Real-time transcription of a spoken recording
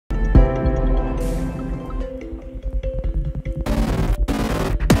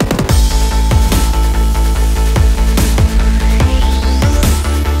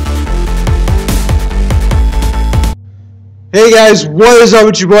Hey guys, what is up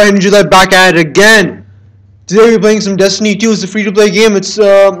with your boy Gillette back at it again. Today we're playing some Destiny 2. It's a free-to-play game. It's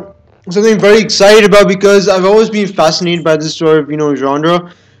something I'm very excited about because I've always been fascinated by this sort of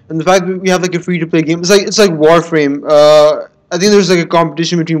genre, and the fact that we have like a free-to-play game. It's like Warframe. I think there's like a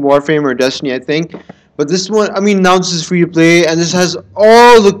competition between Warframe or Destiny. I think, but this one, I mean, now this is free-to-play, and this has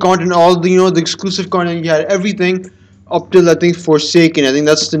all the content, all the the exclusive content. You had everything up till I think Forsaken. I think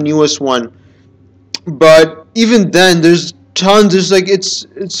that's the newest one. But even then, there's tons. There's like it's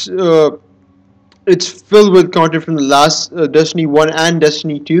filled with content from the last Destiny 1 and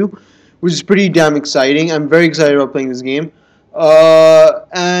Destiny 2, which is pretty damn exciting. I'm very excited about playing this game.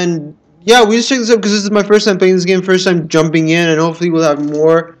 And yeah, we just check this out because this is my first time playing this game, first time jumping in, and hopefully we'll have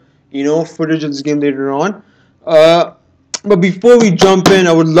more, footage of this game later on. But before we jump in,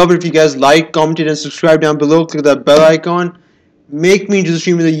 I would love it if you guys like, commented, and subscribe down below. Click that bell icon. Make me into the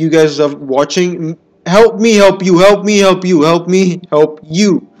streamer that you guys love watching. Help me help you. Help me help you. Help me help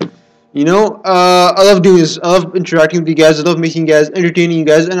you. I love doing this. I love interacting with you guys. I love making you guys, entertaining you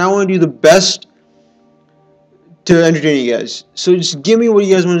guys, and I want to do the best to entertain you guys. So just give me what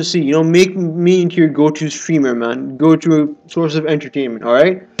you guys want to see. Make me into your go-to streamer, man. Go-to source of entertainment. All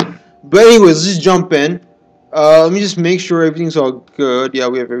right. But anyways, let's just jump in. Let me just make sure everything's all good. Yeah,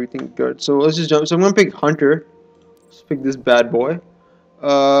 we have everything good. So let's just jump. So I'm gonna pick Hunter. Let's pick this bad boy.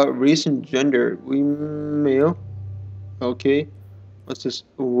 Race and gender. We male. Okay. What's this?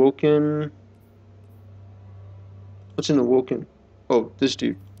 Awoken. What's an awoken? Oh, this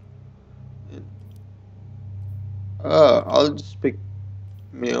dude. I'll just pick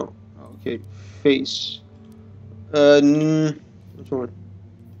male. Okay. Face. Which one?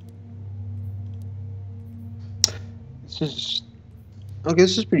 This is. Okay,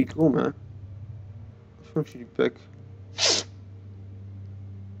 this is pretty cool, man. Which one should you pick?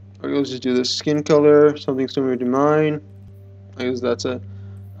 Okay, let's just do this. Skin color, something similar to mine. I guess that's it.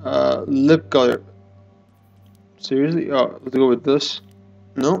 Lip color. Seriously? Oh, let's go with this.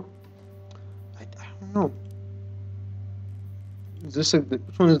 No? I don't know. Is this like which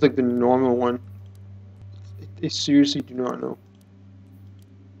one is like the normal one? I seriously do not know.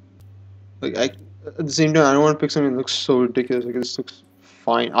 Like, at the same time, I don't want to pick something that looks so ridiculous. Like, this looks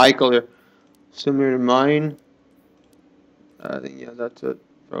fine. Eye color. Similar to mine. I think, yeah, that's it.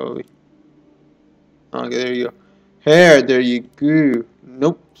 Probably. Okay, there you go. Hair, there you go.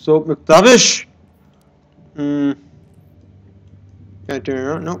 Nope. So McTavish. Can I turn it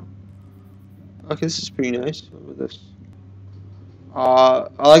around? Nope. Okay, this is pretty nice. What about this?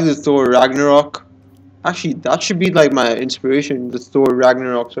 I like the Thor Ragnarok. Actually, that should be like my inspiration. The Thor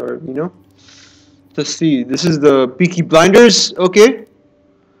Ragnarok sword, Let's see. This is the Peaky Blinders. Okay.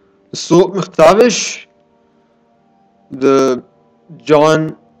 The Soap McTavish. The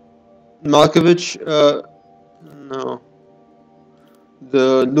John Malkovich. No.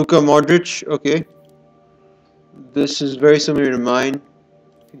 The Luka Modric. Okay. This is very similar to mine.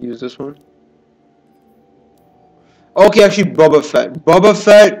 Could use this one. Okay, actually, Boba Fett. Boba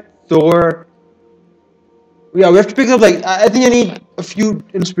Fett, Thor. Yeah, we have to pick up like I think I need a few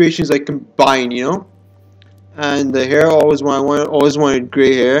inspirations like combined, And the hair, always wanted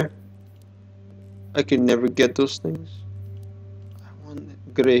gray hair. I can never get those things. I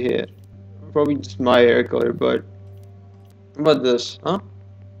want gray hair. Probably just my hair color, but how about this, huh?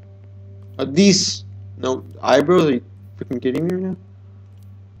 These no eyebrows? Are you freaking kidding me right now?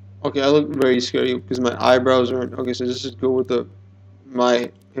 Okay, I look very scary because my eyebrows aren't. Okay, so let's just go with my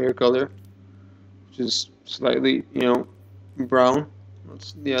hair color, which is slightly, brown.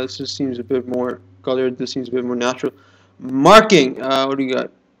 Yeah, this just seems a bit more colored. This seems a bit more natural. Marking. What do you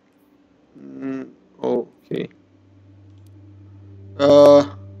got? Okay.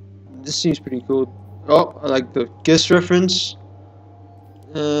 This seems pretty cool. Oh, I like the Kiss reference.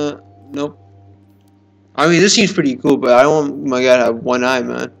 Nope. I mean, this seems pretty cool, but I don't want my guy to have one eye,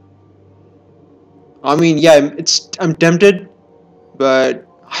 man. I mean, yeah, I'm tempted, but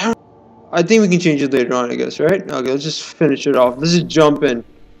I think we can change it later on, I guess, right? Okay, let's just finish it off. Let's just jump in.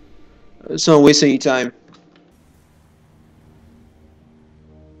 Let's not waste any time.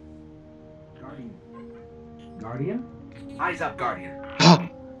 Guardian? Eyes up, Guardian.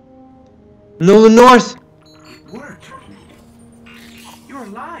 Nolan North! It worked. You're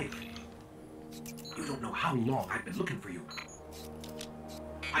alive. You don't know how long I've been looking for you.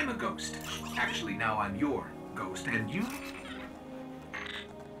 I'm a ghost. Actually, now I'm your ghost, and you?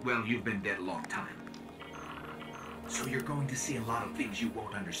 Well, you've been dead a long time. So you're going to see a lot of things you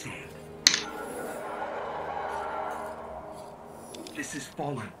won't understand. This is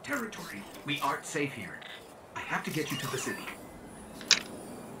fallen territory. We aren't safe here. I have to get you to the city.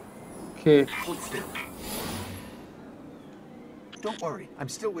 Okay. Hold still. Don't worry, I'm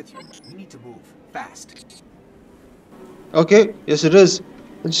still with you. We need to move fast. Okay, yes it is.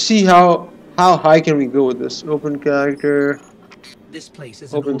 Let's see how high can we go with this. Open character. This place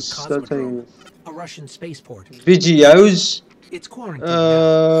is an Open old cosmodrome, setting. a Russian spaceport. Videos. It's quarantined now,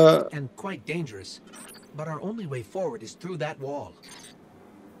 Uh, and quite dangerous. But our only way forward is through that wall.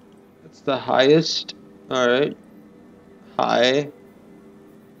 that's the highest. All right. High.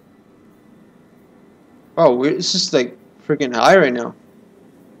 Oh, it's just like freaking high right now.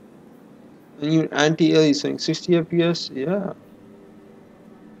 And you anti-aliasing 60 FPS? Yeah.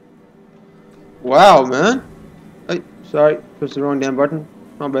 Wow, man. Hey, sorry, pressed the wrong damn button.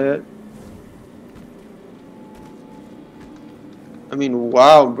 My bad. I mean,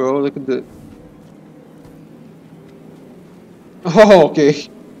 wow, bro. Look at the. Oh, okay.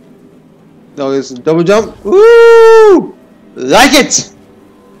 No, this is double jump. Woo! Like it.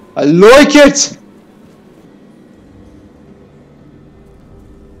 I like it.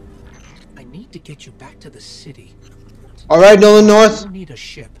 I need to get you back to the city. All right, Nolan North. You need a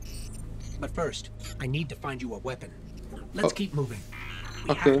ship. But first, I need to find you a weapon. Let's keep moving.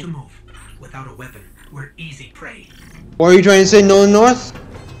 We Okay. have to move. Without a weapon, we're easy prey. What are you trying to say, Nolan North?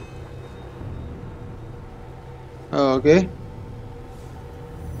 Oh, okay.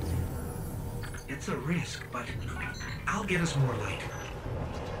 It's a risk, but I'll get us more light.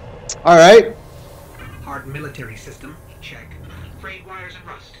 All right. Hard military system, check. Frayed wires and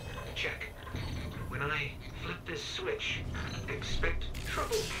rust, check. When I flip this switch, expect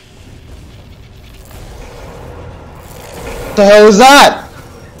trouble. What the hell is that?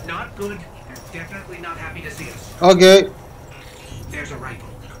 Not good, and definitely not happy to see us. Okay. There's a rifle.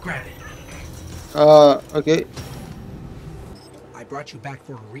 Grab it. Okay. I brought you back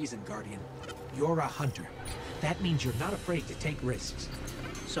for a reason, Guardian. You're a hunter. That means you're not afraid to take risks.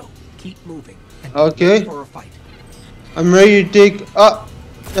 So, keep moving and be Okay. ready for a fight. I'm ready to take.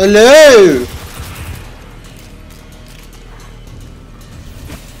 Hello.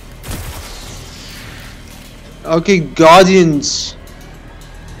 Okay, Guardians.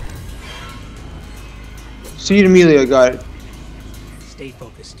 See it immediately. I got it. Stay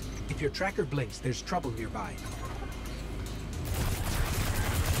focused. If your tracker blinks, there's trouble nearby.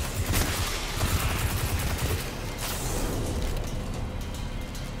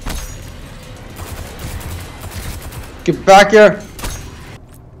 Get back here.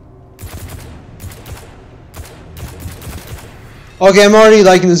 Okay, I'm already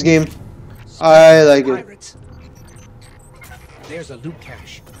liking this game. I like it. Pirates. There's a loot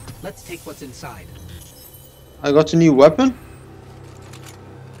cache. Let's take what's inside. I got a new weapon.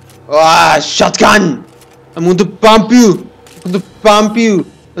 Ah, shotgun! I'm going to pump you. I'm going to pump you.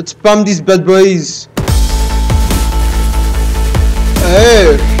 Let's pump these bad boys.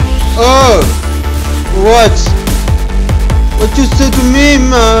 Hey! Oh! What? What you say to me,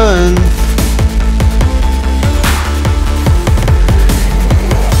 man?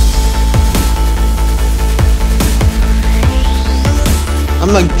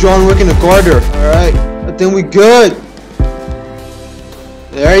 I'm like John Wick in a corridor. Alright. I think we good.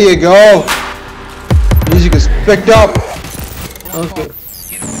 There you go. Music is picked up. Okay.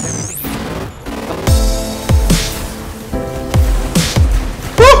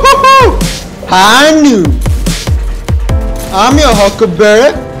 Woo-hoo-hoo! I knew. I'm your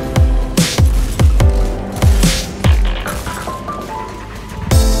huckleberry.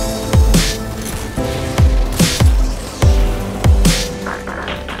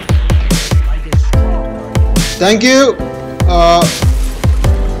 Thank you.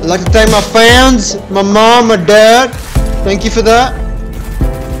 I'd like to thank my fans, my mom, my dad. Thank you for that.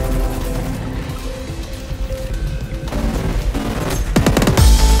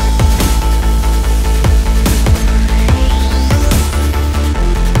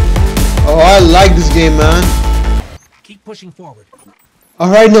 Oh, I like this game, man. Keep pushing forward.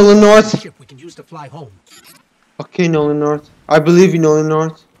 Alright, Nolan North. Ship we can use to fly home. Okay, Nolan North. I believe you, Nolan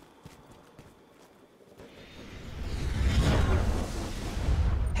North.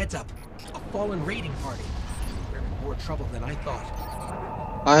 Heads up. A fallen raiding party. We're in more trouble than I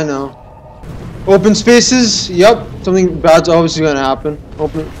thought. I know. Open spaces. Yep. Something bad's obviously gonna happen.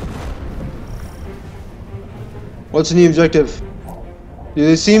 Open. What's the new objective? Do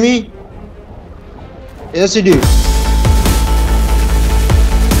they see me? Yes, they do.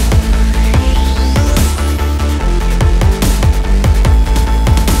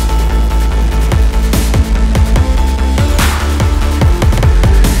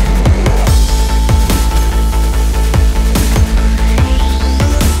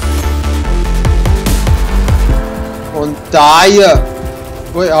 On die.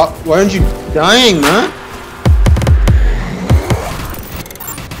 Wait, why aren't you dying, man?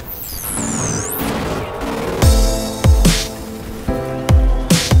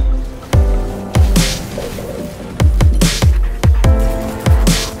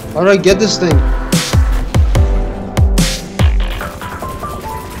 How do I get this thing?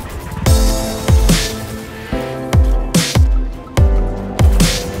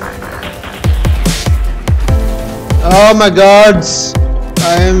 Oh my god!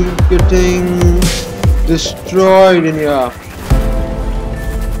 I am getting destroyed in here.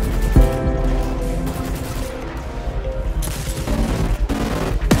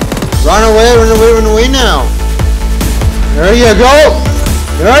 Run away, run away, run away now! There you go!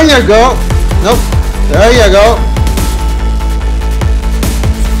 There you go! Nope. There you go!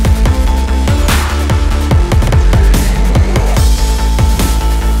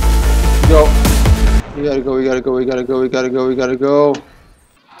 Go. We gotta go, we gotta go, we gotta go, we gotta go, we gotta go.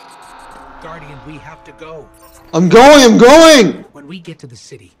 Guardian, we have to go. I'm going, I'm going! When we get to the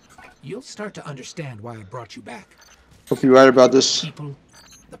city, you'll start to understand why I brought you back. Hope you're right about this. People,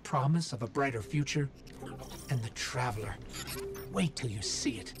 the promise of a brighter future, and the traveler. Wait till you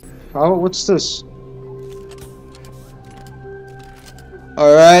see it. Oh, what's this?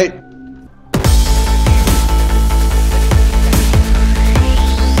 Alright.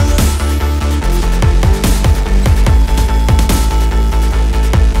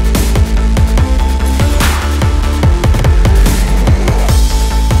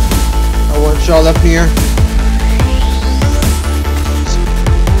 One shot left here.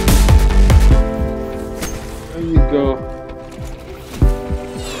 There you go.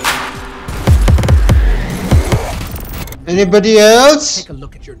 Anybody else? Take a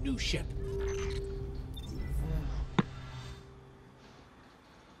look at your new ship.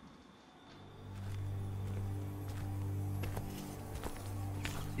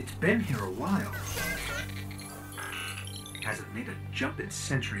 It's been here a while. Hasn't made a jump in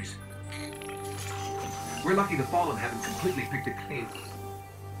centuries. We're lucky the Fallen haven't completely picked it clean.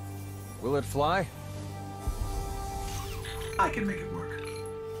 Will it fly? I can make it work.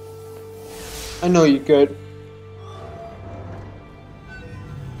 I know you could.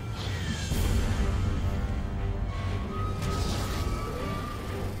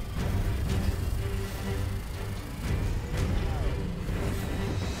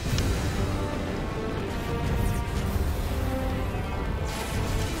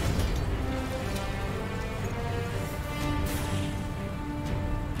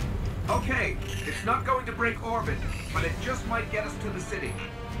 Okay, it's not going to break orbit, but it just might get us to the city.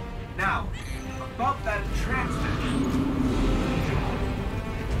 Now, above that transmitter.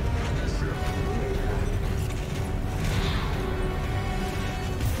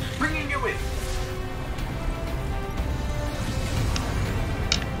 Bringing you in.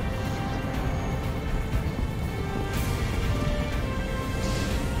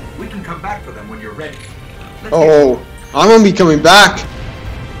 We can come back for them when you're ready. Oh, I'm gonna be coming back.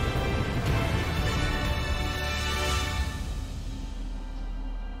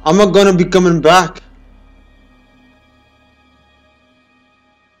 I'm not gonna be coming back.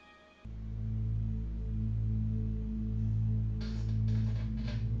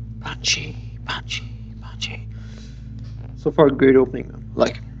 Punchy, punchy, punchy. So far, great opening, man.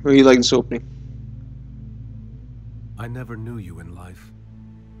 Like, really like this opening. I never knew you in life.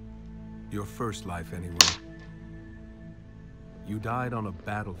 Your first life, anyway. You died on a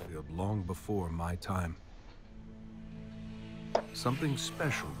battlefield long before my time. Something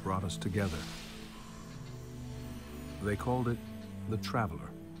special brought us together. They called it the Traveler.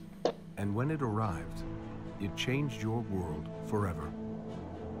 And when it arrived, it changed your world forever.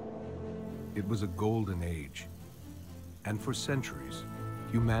 It was a golden age. And for centuries,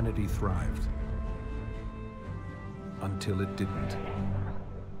 humanity thrived. Until it didn't.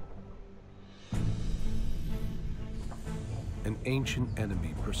 An ancient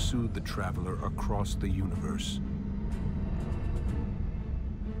enemy pursued the Traveler across the universe.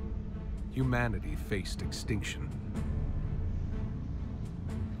 Humanity faced extinction.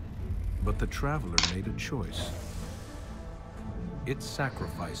 But the Traveler made a choice. Its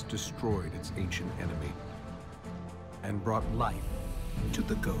sacrifice destroyed its ancient enemy and brought life to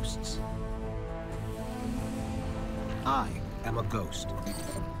the ghosts. I am a ghost.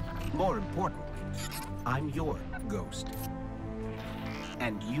 More importantly, I'm your ghost.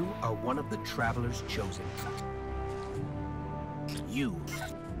 And you are one of the Traveler's chosen. You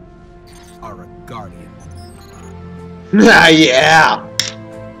are a guardian. Yeah!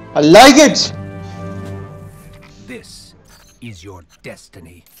 I like it! This is your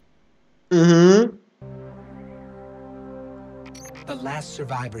destiny. Mm-hmm. The last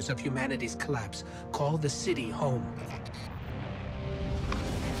survivors of humanity's collapse call the city home.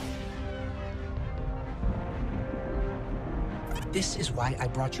 This is why I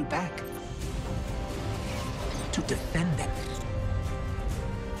brought you back. To defend them.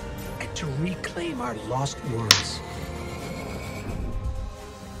 to reclaim our lost worlds.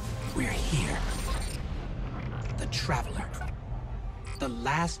 We're here. The Traveler. The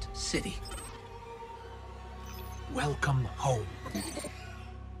last city. Welcome home.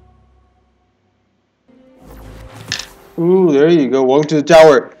 Ooh, there you go. Welcome to the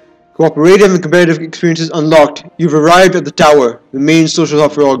tower. Cooperative and competitive experiences unlocked. You've arrived at the tower, the main social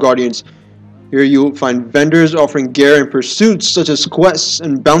hub for all Guardians. Here you'll find vendors offering gear and pursuits such as quests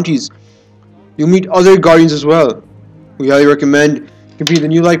and bounties. You'll meet other Guardians as well. We highly recommend complete the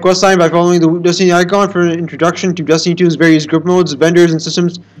new light quest line by following the Destiny icon for an introduction to Destiny 2's various group modes, vendors, and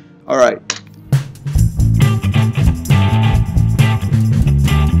systems. Alright.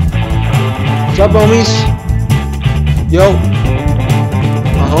 What's up, homies? Yo.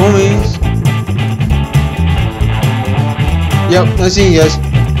 My homies. Yep, nice seeing you guys.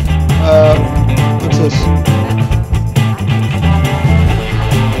 What's this?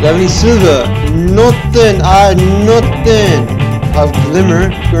 You have any silver? Nothing. Nothing. Of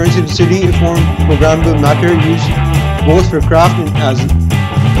glimmer, currency of the city, a form programmable matter used both for craft and as a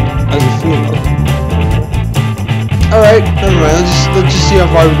fuel. Alright, never mind. Let's just see how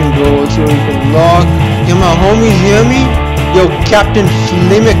far we can go. Let's see what we can lock. Yeah, my homies, you hear me? Yo, Captain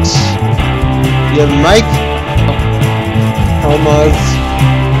Flimix. You have Mike? Helmaz.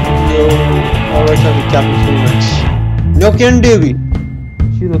 Yo, alright, Captain Flimix. No kidding, Davey.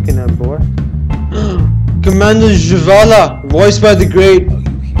 What you looking at, boy? Commander Javala, voiced by the great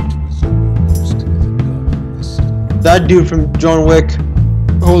that dude from John Wick.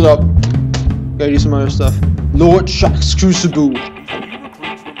 Hold up, gotta do some other stuff. Lord Shaxx Crucible.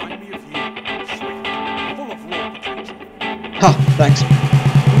 Ha, thanks.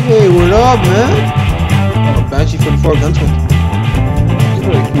 Hey, what up, man? Oh, Banshee 44 gunsmith. These are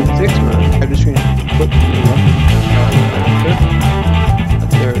really cool sticks, man. I just screen put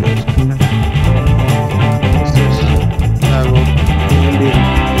there it is. Can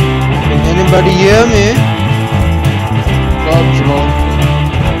anybody hear me? God, Jamal.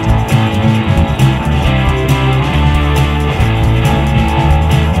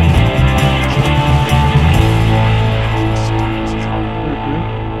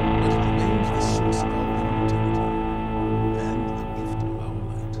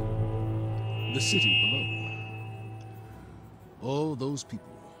 The city below. All those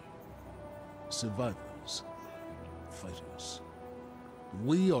people. Survivors. Fighters.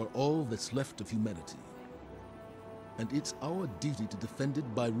 We are all that's left of humanity. And it's our duty to defend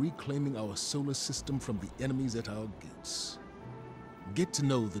it by reclaiming our solar system from the enemies at our gates. Get to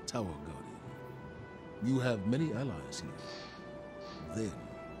know the Tower Guardian. You have many allies here. Then,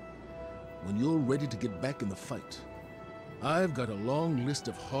 when you're ready to get back in the fight, I've got a long list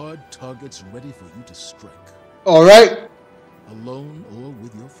of hard targets ready for you to strike. Alright. Alone or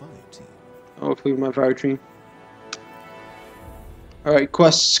with your fire team. Hopefully with my fire team. Alright,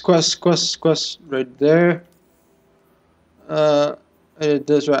 quests right there. I did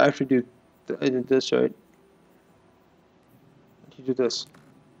this right. I did this right. You do this.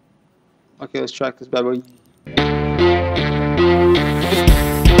 Okay, let's track this bad boy.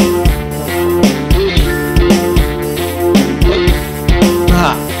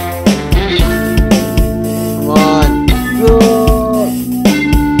 Ah. Come on. Go.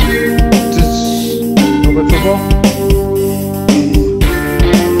 Just open football.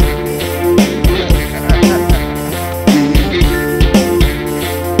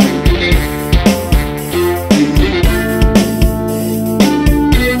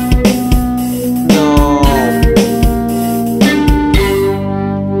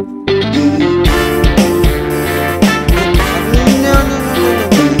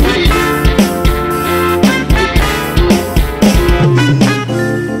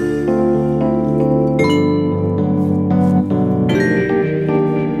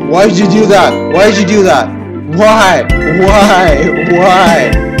 Why did you do that? Why did you do that? Why?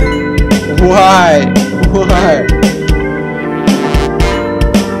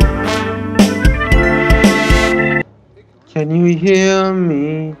 Can you hear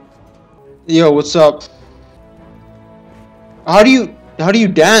me? Yo, what's up? How do you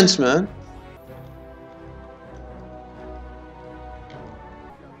dance, man?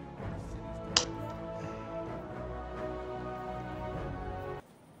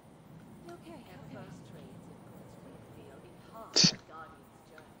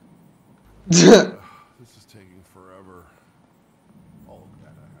 This is taking forever. All of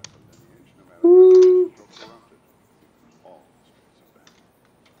that I have from lineage, no matter how corrupted. All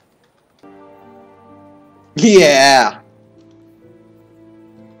is Yeah.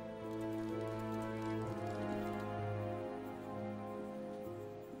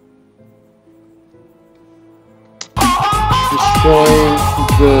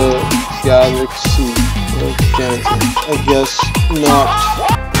 the galaxy of dancing. I guess not.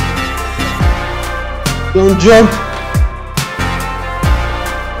 Don't jump!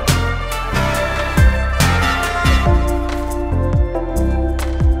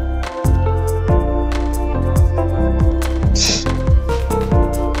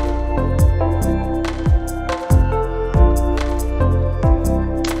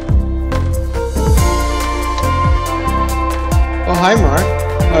 Oh, hi, Mark.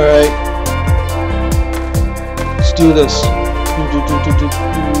 Alright. Let's do this. Nope.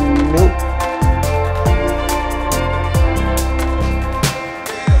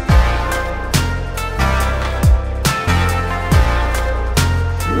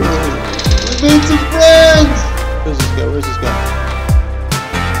 We made some friends! Where's this guy? Where's this guy?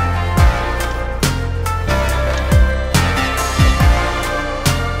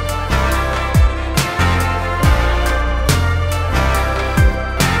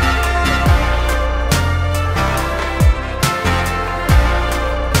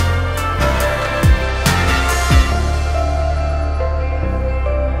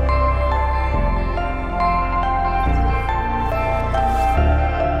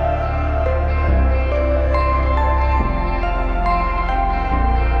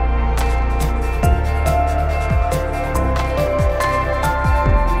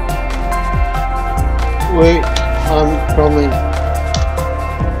 Wait, I'm coming.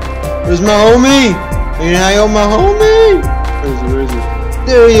 Where's my homie? Ain't I on my homie? Where is he? Where is he?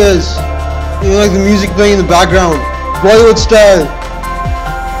 There he is. You know, like the music playing in the background. Bollywood style.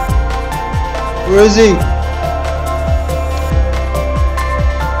 Where is he?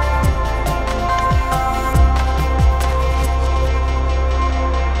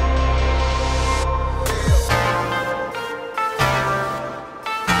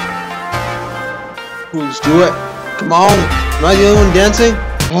 Cool, let's do it. Come on. Am I the only one dancing?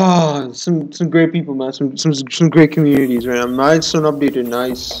 Oh, some great people, man. Some great communities right now. Mine's so updated.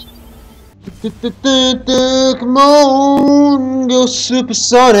 Nice. Come on, go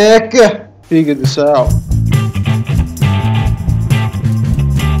supersonic. Figure this out.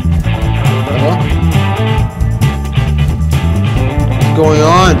 What's going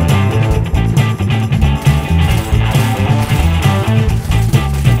on?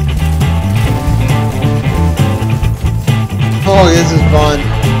 Oh, this is fun.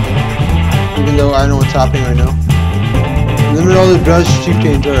 Even though I know what's happening right now. Limit all the drugs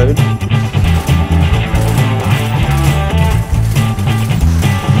chieftains, alright.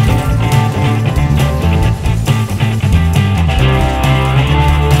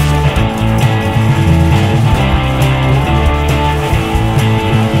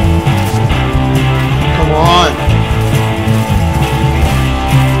 Come on.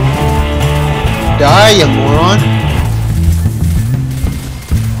 Die, you moron.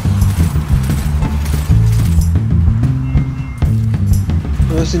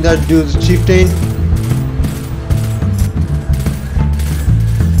 Listen, that dude's chieftain.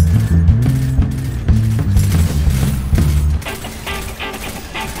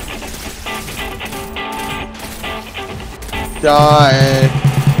 Die.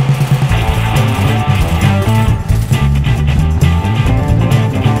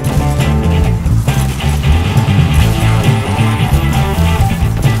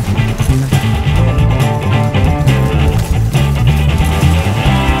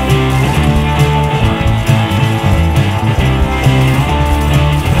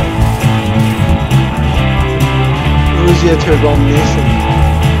 To abomination.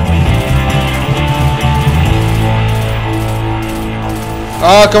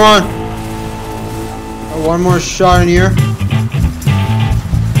 Oh, come on. One more shot in here.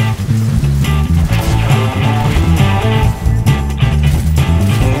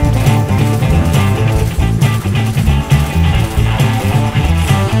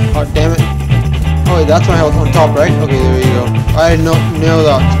 Oh, damn it. Oh, wait, that's my health on top, right? Okay, there you go. I didn't know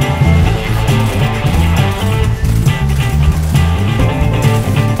that.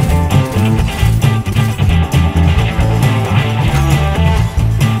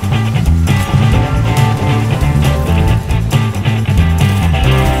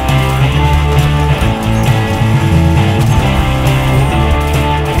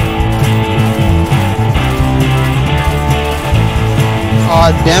 Aw,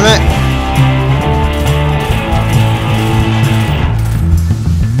 damn it.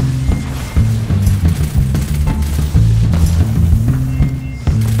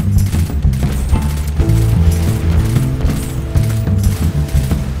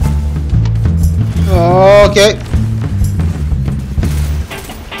 Okay.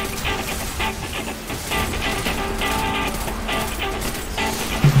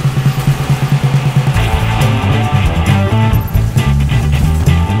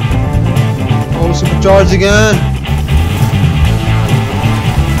 Charge again.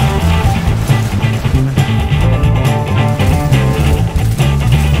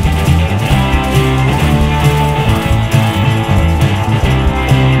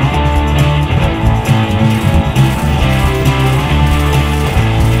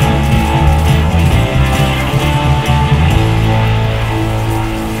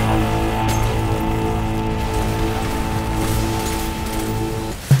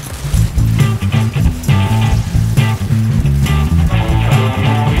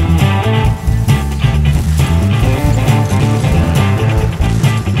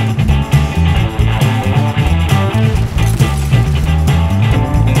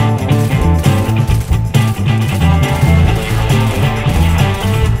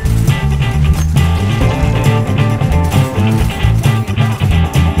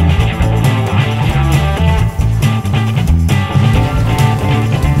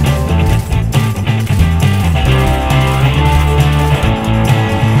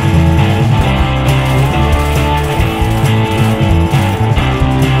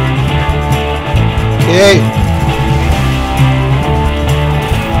 Okay.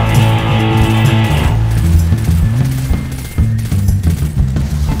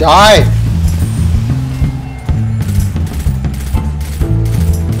 Die.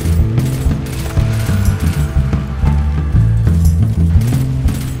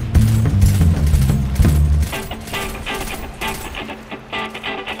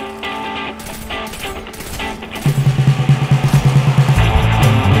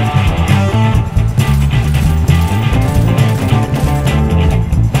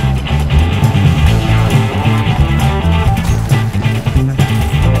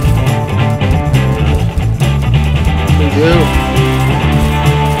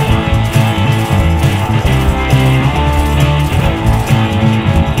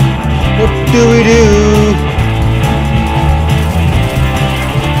 What do we do?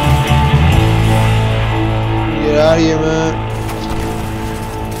 Get out of here, man.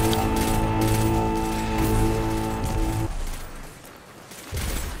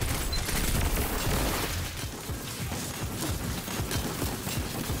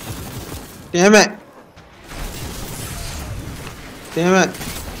 Damn it. Damn it.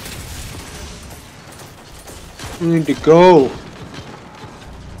 We need to go.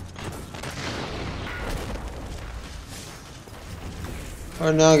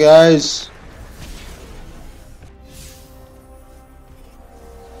 Alright now, guys.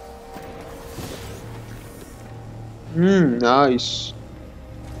 Nice.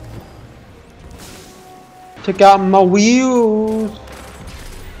 Check out my wheels.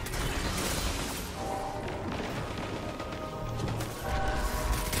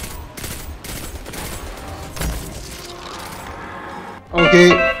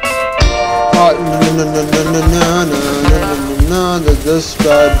 Okay. Oh, no, this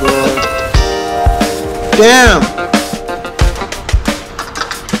bad boy. Damn!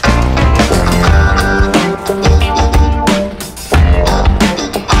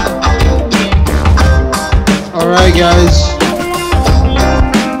 Alright, guys.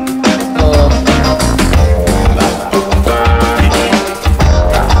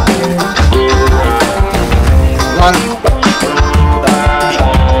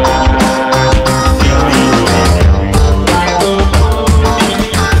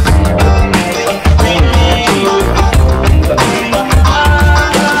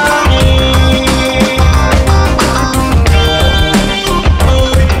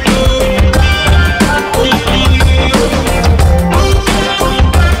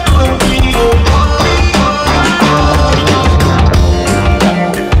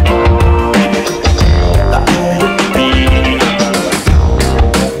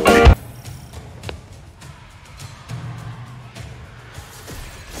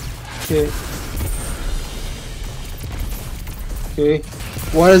 Okay. Okay.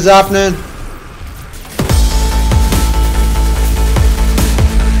 What is happening?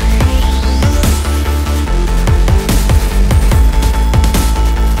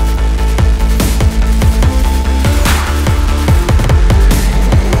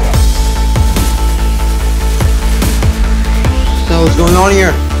 What's going on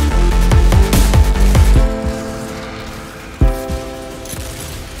here?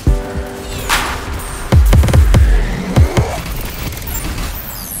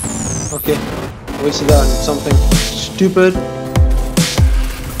 Okay, wasted that on something stupid.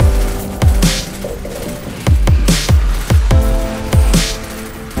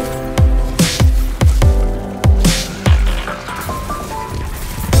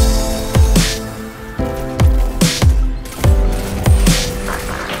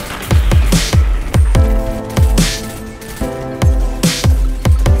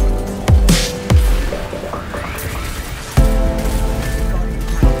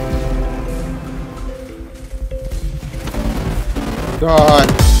 God.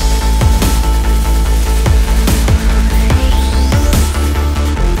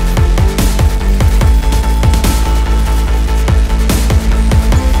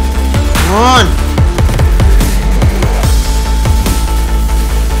 Come on.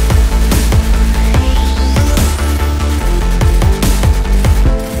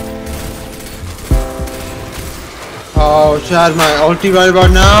 Oh, Chad, my ulti right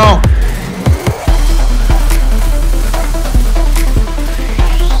about now.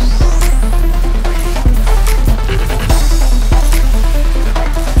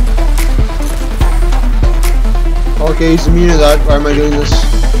 Okay, he's immune to that. Why am I doing this?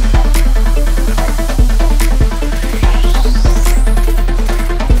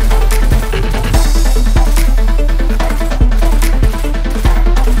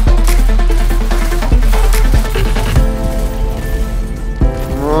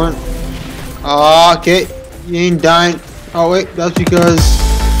 Come on. Ah, okay. You ain't dying. Oh wait, that's because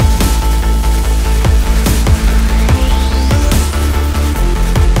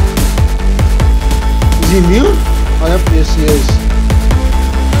is he immune? Oh yep, yes he is.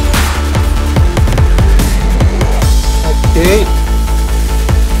 Okay.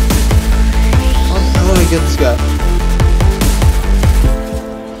 I want to get this guy.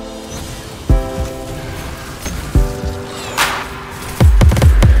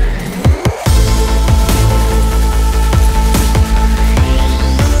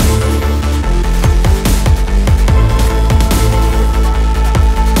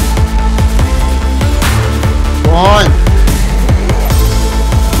 Come on.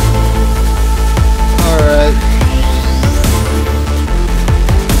 Alright.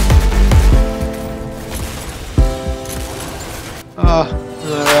 Ah,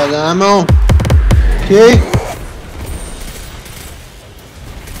 alright, ammo. Okay.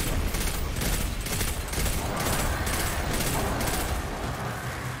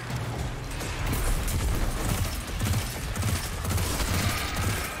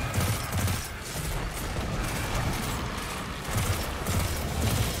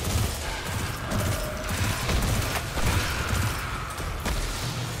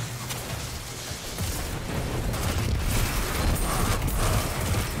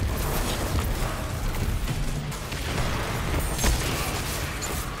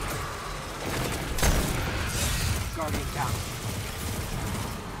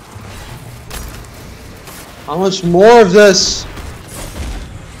 How much more of this?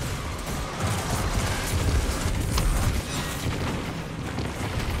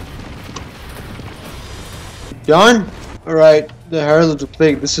 Done? Alright, the Herald of the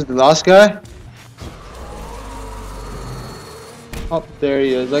Plague. This is the last guy? Oh, there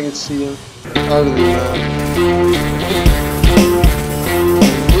he is. I can see him. Ugly man.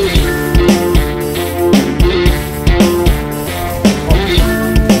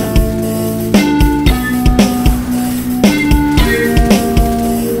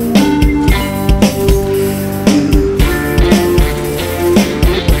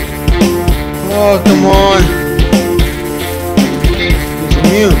 Oh, come on. He's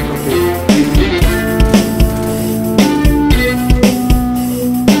immune.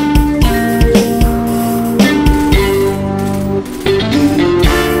 Okay.